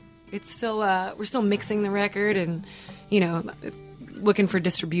 there yet. It's still we're still mixing the record and looking for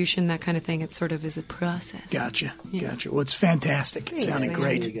distribution, that kind of thing. It sort of is a process. Gotcha. Well, it's fantastic. It sounded Thanks.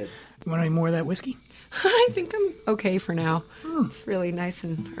 great. Really good. You want any more of that whiskey? I think I'm okay for now. It's really nice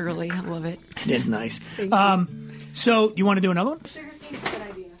and early. I love it. It is nice. Thank you. So you want to do another one? Sugar cane's a good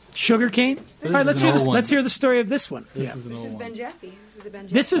idea. Sugar cane. All right, is let's an hear old this. one. Let's hear the story of this one. This is an This old is one. Ben Jaffe. This is a Ben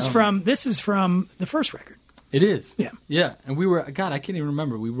Jaffe. This is from the first record. It is. Yeah. Yeah. And we were, God, I can't even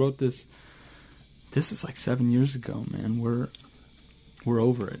remember. We wrote this. This was like 7 years ago, man. We're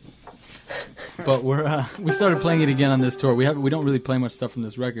over it. But we started playing it again on this tour. We don't really play much stuff from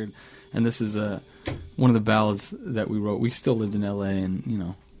this record, and this is one one of the ballads that we wrote. We still lived in L.A.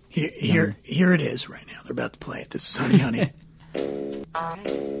 and Here it is right now. They're about to play it. This is Honey Honey.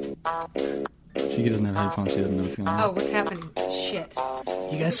 She doesn't have headphones. She doesn't know what's going on. Oh, what's happening? Shit.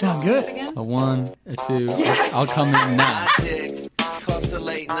 You guys sound good. A 1, a 2. Yes. I'll come in now. The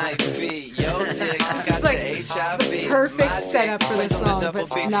perfect setup for this song,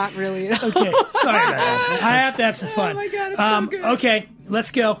 but not really at all. Okay, sorry about that. I have to have some fun. Oh my God, it's so good. Okay,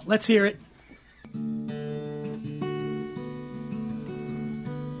 let's go. Let's hear it.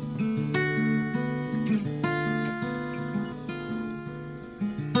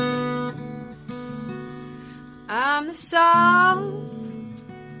 I'm the salt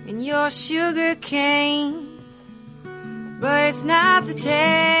in your sugar cane, but it's not the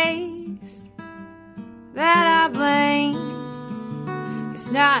taste that I blame. It's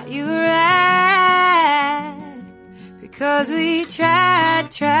not your right, because we tried.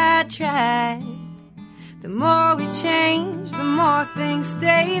 The more we change, the more things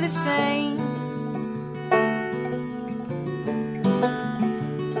stay the same.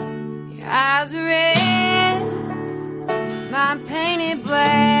 Your eyes are red, mine painted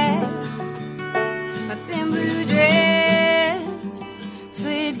black. My thin blue dress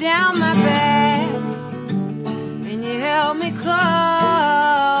slid down my back, and you held me close.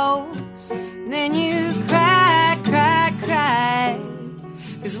 And then you cried,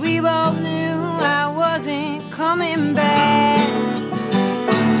 'cause we both knew I wasn't coming back.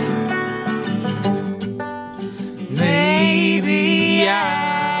 Maybe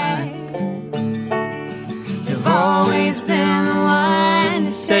I've always been the one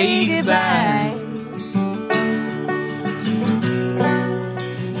to say goodbye,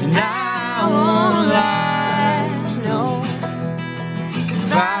 and I won't lie, no.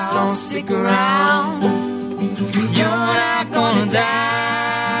 If I don't stick around, you're not gonna die.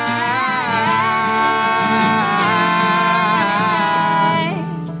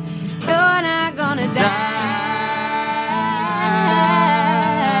 You're not gonna die.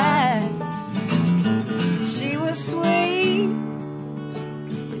 She was sweet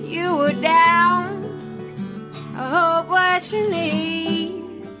when you were down. I hope what you need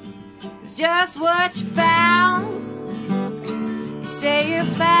is just what you found. You say you're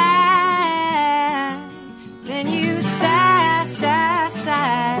fine, then you sigh.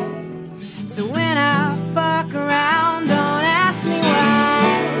 So when I fuck around, don't ask me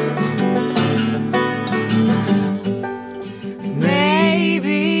why.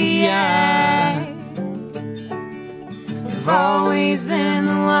 Maybe I've always been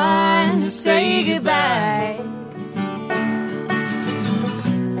the one to say goodbye.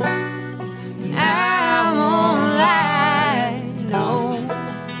 And I won't lie, no.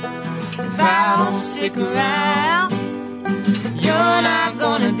 If I don't stick around, you're not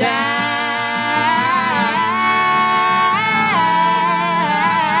gonna die.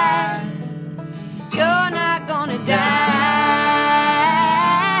 You're not gonna die.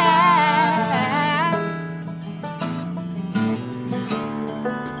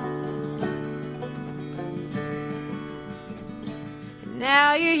 And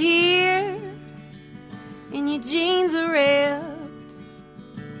now you're here, and your jeans are ripped,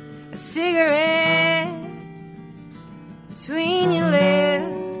 a cigarette between your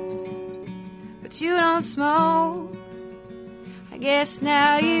lips, but you don't smoke. I guess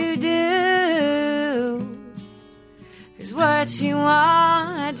now you do. 'Cause what you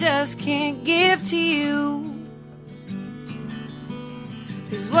want, I just can't give to you.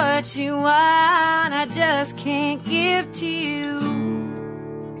 'Cause what you want, I just can't give to you.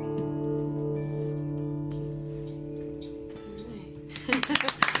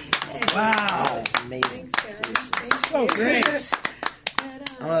 Wow, that's amazing. So great.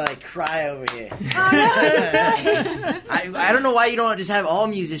 I'm gonna cry over here. I don't know why you don't just have all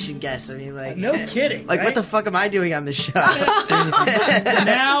musician guests. I mean, No kidding. Like, right? what the fuck am I doing on this show?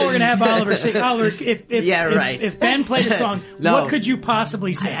 Now we're gonna have Oliver sing. Oliver, if Ben played a song, No. what could you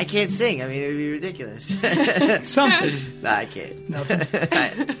possibly sing? I can't sing. I mean, it would be ridiculous. Something. No, I can't. Nothing.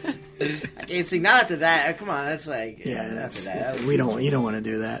 I can't sing. Not after that. Come on, that's like That's, after that. we don't. You don't want to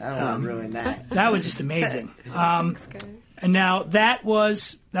do that. I don't want to ruin that. That was just amazing. And now that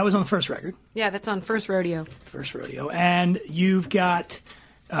was on the first record. Yeah, that's on First Rodeo. First rodeo, and you've got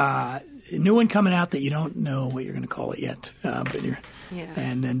a new one coming out that you don't know what you're going to call it yet. But you're, Yeah.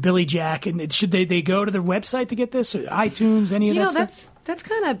 and then Billy Jack, and should they go to their website to get this, or iTunes, any of that stuff? That's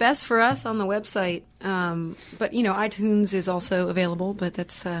kind of best for us on the website. But iTunes is also available, but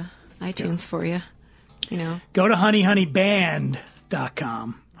that's iTunes for you. Go to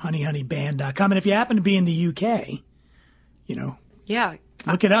honeyhoneyband.com, honeyhoneyband.com, and if you happen to be in the UK, Yeah.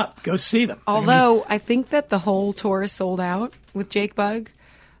 Look it up. Go see them. Although I think that the whole tour is sold out with Jake Bugg,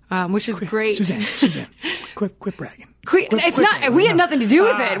 which is great. Suzanne, quit bragging. It's not. We had nothing to do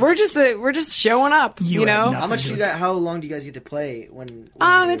with it. We're just showing up. You know. How much you got? How long do you guys get to play? When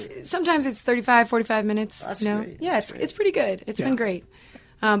sometimes it's 35, 45 minutes. That's great. Yeah, That's it's pretty good. It's been great.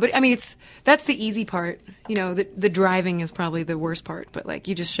 But I mean, that's the easy part. You know, the driving is probably the worst part. But like,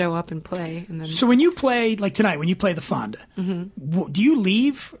 you just show up and play, and then. So when you play, like tonight, when you play the Fonda, do you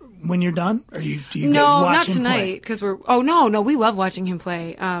leave when you're done, or do you no, watch not him tonight because we're. Oh no, we love watching him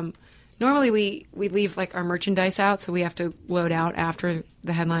play. Normally we leave like our merchandise out, so we have to load out after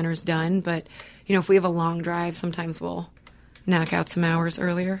the headliner's done. But you know, if we have a long drive, sometimes we'll knock out some hours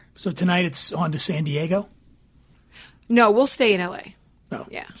earlier. So tonight it's on to San Diego? No, we'll stay in LA. Oh,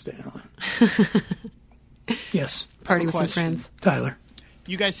 yeah, stay in LA. Yes, party with some friends. Tyler,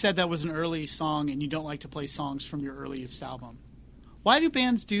 you guys said that was an early song, and you don't like to play songs from your earliest album. Why do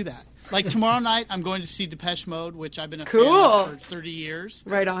bands do that? Like tomorrow night, I'm going to see Depeche Mode, which I've been a fan of for 30 years.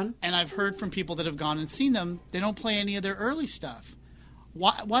 Right on. And I've heard from people that have gone and seen them, they don't play any of their early stuff.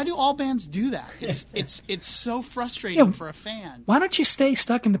 Why do all bands do that? It's so frustrating for a fan. Why don't you stay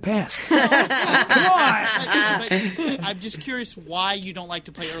stuck in the past? Come on. But I'm just curious why you don't like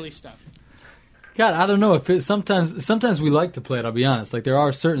to play early stuff. God, I don't know if it sometimes we like to play it. I'll be honest. Like there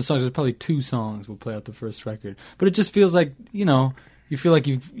are certain songs. There's probably 2 songs we'll play out the first record, but it just feels like you feel like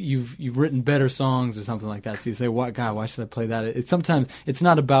you've written better songs or something like that. So you say, "What God? Why should I play that?" Sometimes it's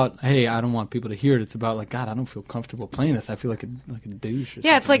not about, "Hey, I don't want people to hear it." It's about like, "God, I don't feel comfortable playing this. I feel like a douche."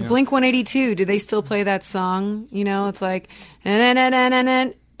 Yeah, it's like Blink 182. Do they still play that song? You know, it's like,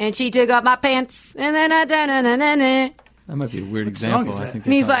 and she took off my pants, and then. That might be a weird example. I think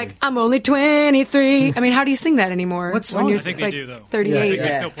and he's like, I'm only 23. I mean, how do you sing that anymore? What song? When you're I think like they do, though. 38. I think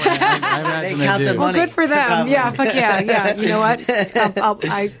they still play it. I imagine they count do. the Well, money. good for them. Probably. Yeah, fuck yeah. You know what?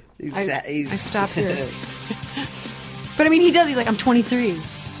 I stop here. But I mean, he does. He's like, I'm 23.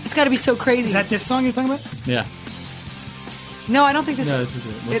 It's got to be so crazy. Is that this song you're talking about? Yeah. No, I don't think this No, is. this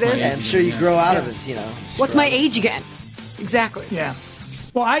is it. It What's my is? age I'm sure you again? grow out of it. You know. What's my age again? Exactly. Yeah.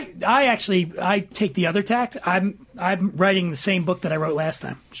 Well, I take the other tact. I'm writing the same book that I wrote last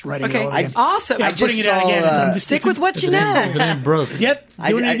time. Just writing it all again. Awesome. Yeah, I'm putting it out again. I'm just Stick with what you know. If it ain't broke. Yep,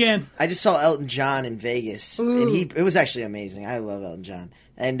 doing it again. I just saw Elton John in Vegas, and it was actually amazing. I love Elton John,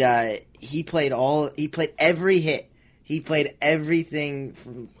 and he played every hit. He played everything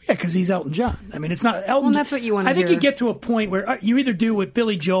from... Yeah, because he's Elton John. I mean, it's not Elton. Well, that's what you want to I think hear. you get to a point where you either do what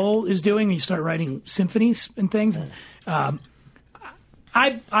Billy Joel is doing, and you start writing symphonies and things.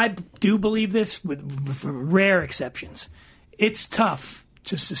 I do believe this, with rare exceptions. It's tough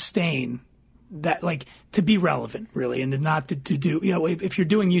to sustain that, like, to be relevant, really, and not to do, if you're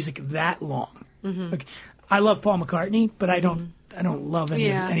doing music that long. Mm-hmm. Like, I love Paul McCartney, but I don't love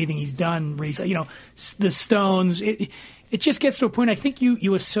anything he's done recently. The Stones. It just gets to a point. I think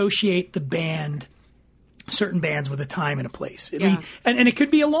you associate the band, certain bands, with a time and a place. And it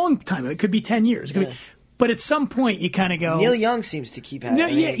could be a long time. It could be 10 years. It could be, but at some point, you kind of go. Neil Young seems to keep having.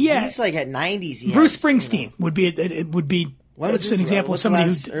 He's like at 90s. Bruce Springsteen would be an example of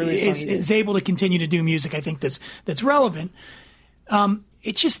somebody who is able to continue to do music. I think that's relevant.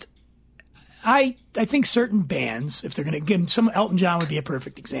 It's just. I think certain bands, if they're going to give Elton John would be a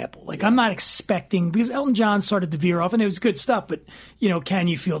perfect example. Like, I'm not expecting, because Elton John started to veer off, and it was good stuff, but, Can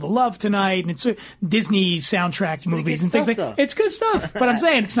You Feel the Love Tonight? And it's Disney soundtrack movies and things like that. It's good stuff, but I'm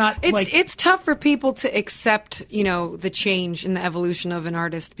saying it's not It's tough for people to accept, the change in the evolution of an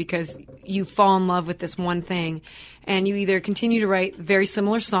artist, because you fall in love with this one thing, and you either continue to write very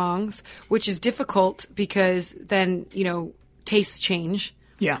similar songs, which is difficult because then, tastes change.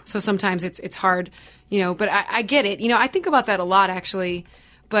 Yeah. So sometimes it's hard, but I get it. I think about that a lot, actually.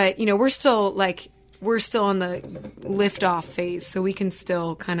 But, we're still in the lift-off phase, so we can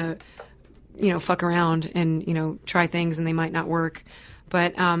still kind of, fuck around and, try things, and they might not work.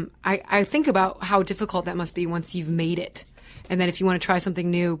 But I think about how difficult that must be once you've made it. And then if you want to try something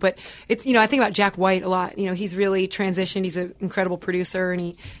new. But it's, I think about Jack White a lot. He's really transitioned. He's an incredible producer, and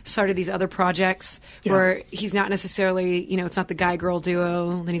he started these other projects where he's not necessarily, it's not the guy-girl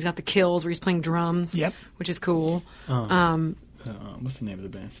duo. Then he's got the Kills where he's playing drums, which is cool. What's the name of the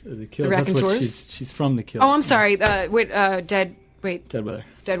band? The Kills. The Raconteurs? She's from the Kills. Oh, I'm sorry. Dead Weather.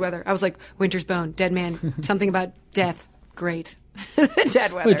 Dead Weather. I was like, Winter's Bone, Dead Man, something about death. Great.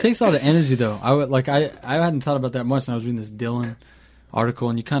 Dead Weather. Well, it takes all the energy, though. I hadn't thought about that much, and I was reading this Dylan article,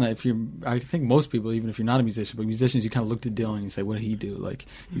 and you kind of, I think most people, even if you're not a musician, but musicians, you kind of look at Dylan and you say, what did he do? Like,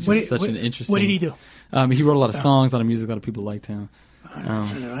 he's just such an interesting... What did he do? He wrote a lot of songs, a lot of music, a lot of people liked him. I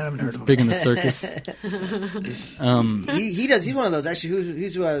haven't heard of him. Big in the circus. He does. He's one of those. Actually,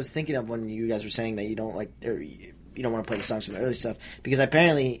 who's who I was thinking of when you guys were saying that you don't like, or you don't want to play the songs from the early stuff, because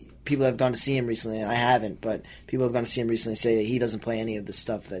apparently people have gone to see him recently, and I haven't, but people have gone to see him recently say that he doesn't play any of the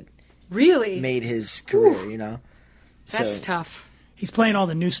stuff that really made his career. You know, that's tough. He's playing all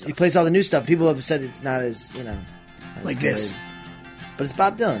the new stuff. He plays all the new stuff. People have said it's not as like this, but it's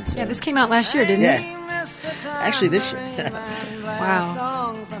Bob Dylan. So. Yeah, this came out last year, didn't it? Actually, this year.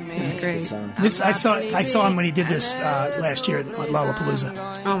 Wow, this is great. This I saw him when he did this last year at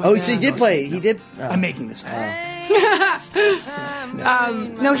Lollapalooza. Oh, so he did play. He did. I'm making this up.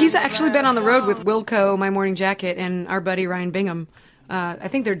 No, he's actually been on the road with Wilco, My Morning Jacket, and our buddy Ryan Bingham. I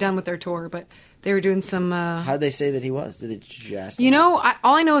think they're done with their tour, but they were doing some... How did they say that he was? Did they ask him? You know,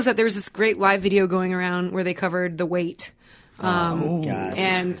 all I know is that there was this great live video going around where they covered The Weight. God,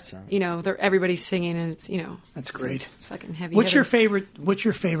 and everybody's singing, and it's that's great. Fucking heavy. What's your favorite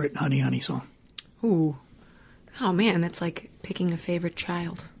Honey Honey song? Ooh, oh man, that's like picking a favorite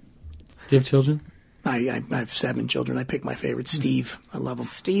child. Do you have children? I have 7 children. I pick my favorite, Steve. I love him.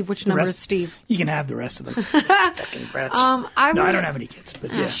 Steve, which number is Steve? You can have the rest of them. Fucking brats. I don't have any kids,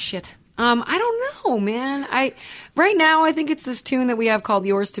 but yeah. Shit. I don't know, man. Right now I think it's this tune that we have called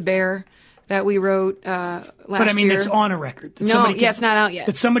 "Yours to Bear." That we wrote last year. But I mean, it's on a record. It's not out yet.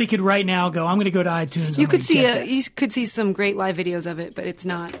 That somebody could right now go, I'm going to go to iTunes. You could see some great live videos of it, but it's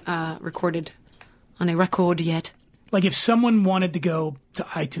not recorded on a record yet. Like if someone wanted to go to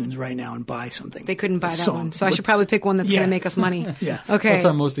iTunes right now and buy something, they couldn't buy that one. So I should probably pick one that's going to make us money. Yeah. Okay. What's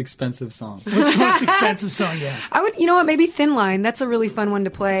our most expensive song? What's the most expensive song? Yeah. I would. You know what? Maybe Thin Line. That's a really fun one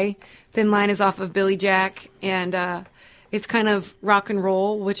to play. Thin Line is off of Billy Jack, and it's kind of rock and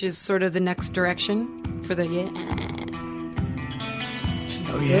roll, which is sort of the next direction for the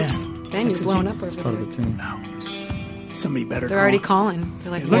Oh yeah. Oops. Ben, you're blowing up over there. Part of the tune. No. Somebody better. They're already calling.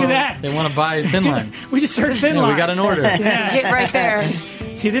 They're like, look at that. They want to buy Thin Line. We just heard Thin Line. We got an order. Hit right there.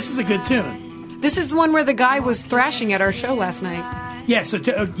 See, this is a good tune. This is the one where the guy was thrashing at our show last night. Yeah. So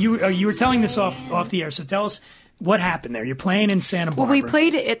you were telling this off the air. So tell us what happened there. You're playing in Santa Barbara. Well, we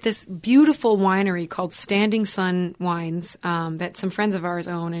played at this beautiful winery called Standing Sun Wines that some friends of ours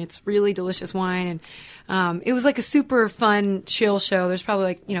own, and it's really delicious wine. And it was like a super fun, chill show. There's probably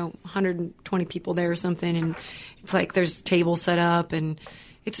like 120 people there or something, and it's like there's tables set up, and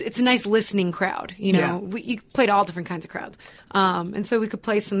it's a nice listening crowd. Yeah. You played all different kinds of crowds, and so we could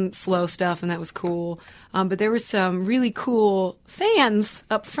play some slow stuff, and that was cool. But there were some really cool fans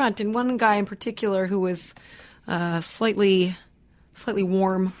up front, and one guy in particular who was slightly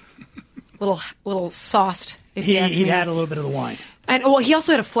warm, little sauced. If you ask me. He'd had a little bit of the wine. And he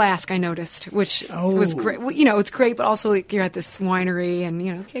also had a flask, I noticed, which was great. Well, it's great, but also like, you're at this winery,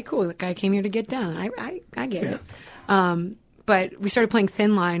 and okay, cool. The guy came here to get down. I get it. But we started playing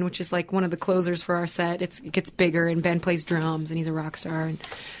Thin Line, which is like one of the closers for our set. It gets bigger, and Ben plays drums, and he's a rock star.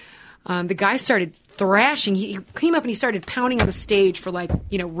 And the guy started thrashing. He came up and he started pounding on the stage for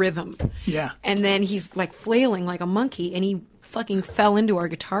rhythm. Yeah. And then he's like flailing like a monkey, and he fucking fell into our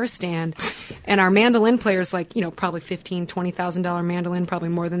guitar stand. And our mandolin player's like, probably $15,000, $20,000 mandolin, probably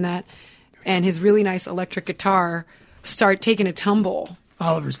more than that. And his really nice electric guitar started taking a tumble.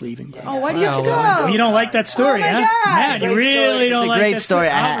 Oliver's leaving. Oh, why do you have to go? Oh, you don't like that story, huh? Man, you really don't like that It's a great story.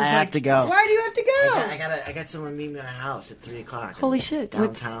 I have to go. Why do you have to go? I got someone meet me at my house at 3:00. Holy shit!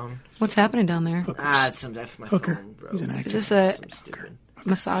 Downtown. What's happening down there? It's some death for my Hooker. phone, bro. He's an actor. Is this a Some stupid.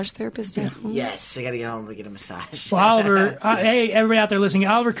 massage therapist? Yeah. Yes, I got to get home to get a massage. Well, Oliver, hey, everybody out there listening,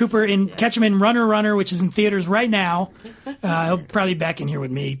 Oliver Cooper, catch him in Runner, which is in theaters right now. He'll probably be back in here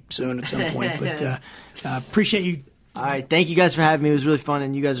with me soon at some point, but appreciate you. All right, thank you guys for having me. It was really fun,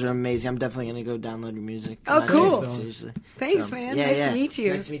 and you guys are amazing. I'm definitely going to go download your music. Oh, cool. Seriously. Thanks, man. Nice to meet you.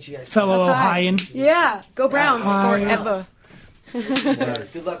 Nice to meet you guys. Fellow Ohioan. Yeah, go Browns forever.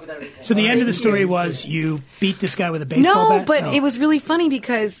 Good luck with everything. So the end of the story was you beat this guy with a baseball bat? No, but it was really funny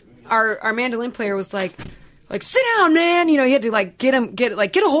because our mandolin player was like, sit down, man. He had to get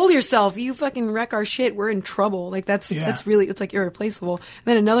a hold of yourself. You fucking wreck our shit. We're in trouble. That's really, it's like irreplaceable. And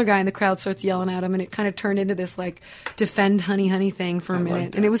then another guy in the crowd starts yelling at him, and it kind of turned into this defend Honey Honey thing for a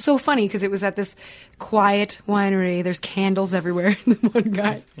minute. And it was so funny because it was at this quiet winery. There's candles everywhere. And then one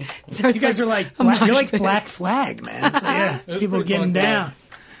guy starts. You guys are you're like Black Flag, man. So, people getting down.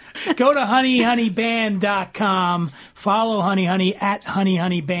 Go to honeyhoneyband.com. Follow Honey Honey at Honey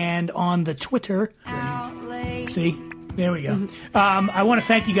Honey Band on the Twitter. See? There we go. I want to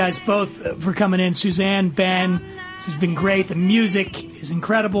thank you guys both for coming in. Suzanne, Ben, this has been great. The music is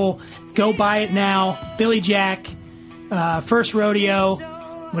incredible. Go buy it now. Billy Jack, First Rodeo,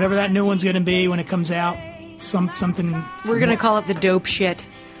 whatever that new one's going to be when it comes out. something. We're going to call it the dope shit.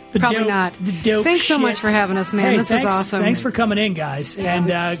 Probably not. The dope Thanks so shit. much for having us, man. Hey, this was awesome. Thanks for coming in, guys. And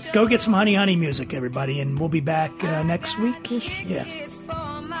go get some Honey Honey music, everybody. And we'll be back next week-ish. Yeah.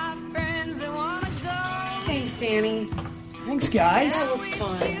 Thanks, Danny. Thanks, guys. That was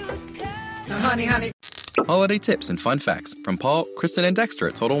fun. Honey, honey. Holiday tips and fun facts from Paul, Kristen, and Dexter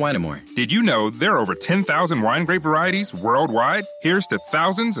at Total Wine & More. Did you know there are over 10,000 wine grape varieties worldwide? Here's to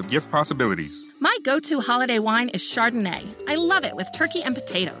thousands of gift possibilities. My go-to holiday wine is Chardonnay. I love it with turkey and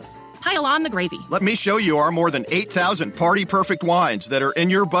potatoes. Pile on the gravy. Let me show you our more than 8,000 party-perfect wines that are in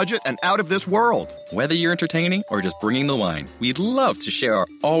your budget and out of this world. Whether you're entertaining or just bringing the wine, we'd love to share our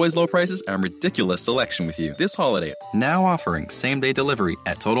always low prices and ridiculous selection with you this holiday. Now offering same-day delivery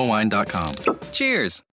at TotalWine.com. Cheers!